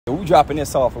We dropping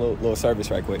this off a little service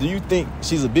right quick. Do you think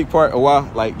she's a big part of why,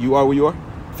 like, you are where you are?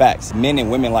 Facts. Men and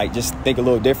women, like, just think a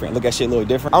little different. Look at shit a little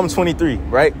different. I'm 23,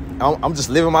 right? I'm just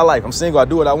living my life. I'm single. I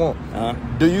do what I want.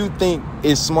 Do you think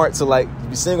it's smart to, like,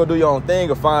 be single, do your own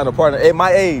thing, or find a partner at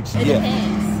my age? It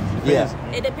depends.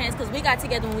 Yeah. It depends, because we got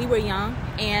together when we were young,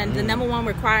 and the number one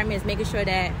requirement is making sure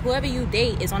that whoever you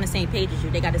date is on the same page as you.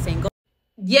 They got the same goal.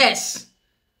 Yes.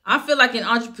 I feel like in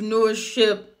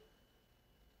entrepreneurship,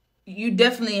 you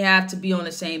definitely have to be on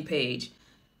the same page.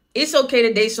 It's okay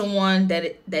to date someone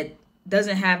that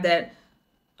doesn't have that,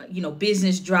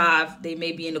 business drive. They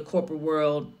may be in the corporate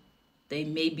world. They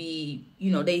may be,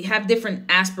 they have different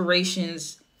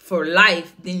aspirations for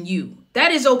life than you.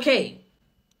 That is okay.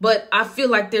 But I feel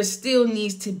like there still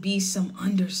needs to be some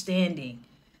understanding.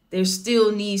 There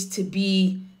still needs to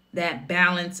be that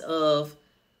balance of,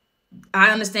 I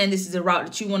understand this is the route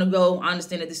that you want to go. I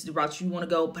understand that this is the route you want to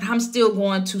go, but I'm still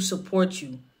going to support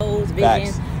you. Those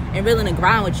visions and willing to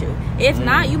grind with you. If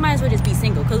not, you might as well just be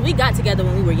single, because we got together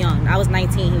when we were young. I was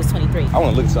 19, he was 23. I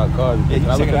want to look at our cars. Yeah,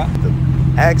 you check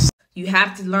it out. You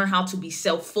have to learn how to be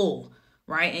self-full,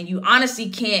 right? And you honestly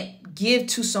can't give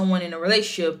to someone in a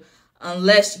relationship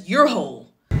unless you're whole.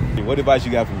 What advice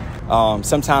you got for me?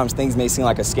 Sometimes things may seem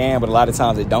like a scam, but a lot of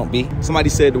times it don't be. Somebody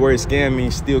said the word scam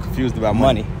means still confused about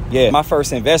money. Yeah, my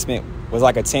first investment was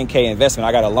like a 10K investment.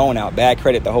 I got a loan out, bad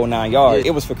credit, the whole 9 yards.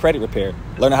 It was for credit repair,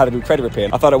 learning how to do credit repair.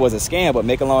 I thought it was a scam, but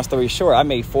make a long story short, I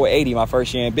made $480 my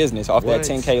first year in business off that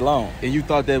 10K loan. And you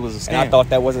thought that was a scam? And I thought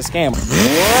that was a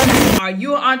scam. Are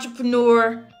you an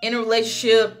entrepreneur in a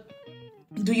relationship?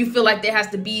 Do you feel like there has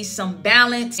to be some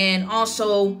balance? And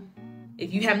also,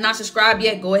 if you have not subscribed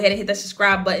yet, go ahead and hit that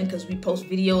subscribe button, because we post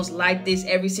videos like this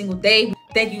every single day.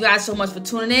 Thank you guys so much for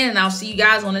tuning in, and I'll see you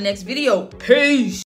guys on the next video. Peace.